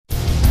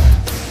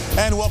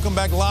And welcome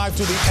back live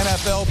to the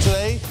NFL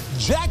today.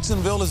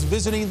 Jacksonville is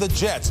visiting the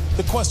Jets.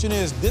 The question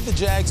is, did the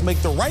Jags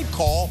make the right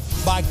call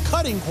by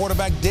cutting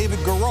quarterback David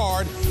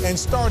Garrard and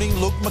starting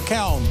Luke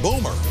McCown?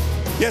 Boomer.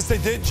 Yes, they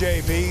did,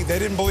 JV. They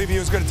didn't believe he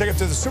was going to take it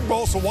to the Super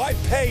Bowl, so why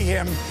pay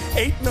him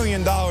 $8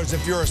 million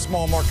if you're a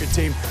small market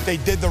team? They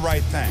did the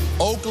right thing.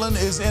 Oakland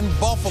is in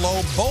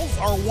Buffalo. Both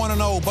are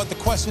 1-0, but the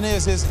question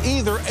is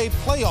either a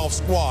playoff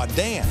squad?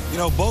 Dan. You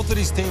know, both of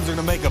these teams are going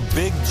to make a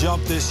big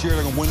jump this year.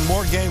 They're going to win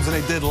more games than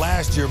they did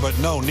last year, but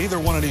no, neither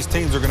one of these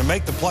teams are going to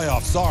make the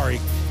playoffs. Sorry.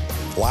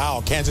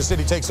 Wow, Kansas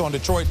City takes on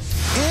Detroit.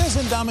 Is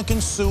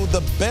Ndamukong Suh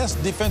the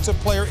best defensive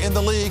player in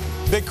the league?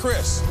 Big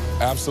Chris.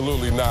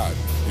 Absolutely not.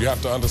 You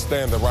have to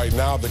understand that right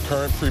now the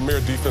current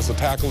premier defensive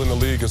tackle in the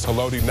league is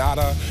Haloti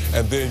Ngata,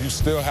 and then you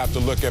still have to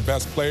look at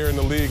best player in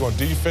the league on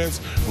defense,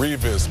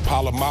 Revis,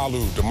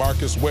 Palomalu,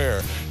 DeMarcus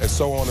Ware, and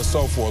so on and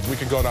so forth. We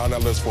can go down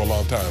that list for a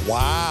long time.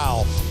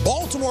 Wow.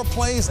 Baltimore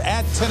plays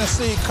at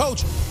Tennessee.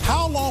 Coach,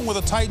 how long will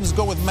the Titans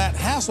go with Matt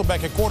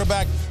Hasselbeck at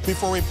quarterback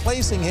before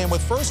replacing him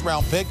with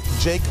first-round pick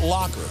Jake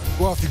Locker?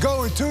 Well, if you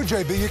go into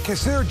JB, you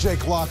consider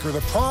Jake Locker.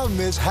 The problem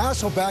is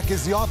Hasselbeck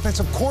is the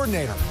offensive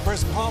coordinator.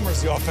 Chris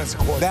Palmer's the offensive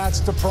coordinator. That's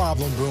the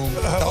problem, Boom.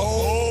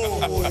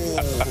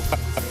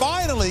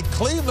 Finally,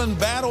 Cleveland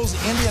battles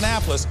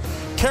Indianapolis.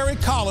 Kerry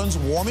Collins,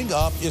 warming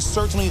up, is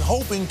certainly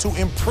hoping to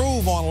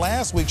improve on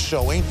last week's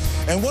showing.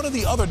 And one of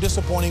the other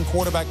disappointing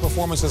quarterback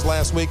performances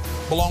last week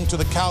belonged to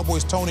the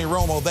Cowboys' Tony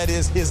Romo. That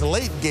is his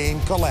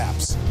late-game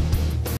collapse.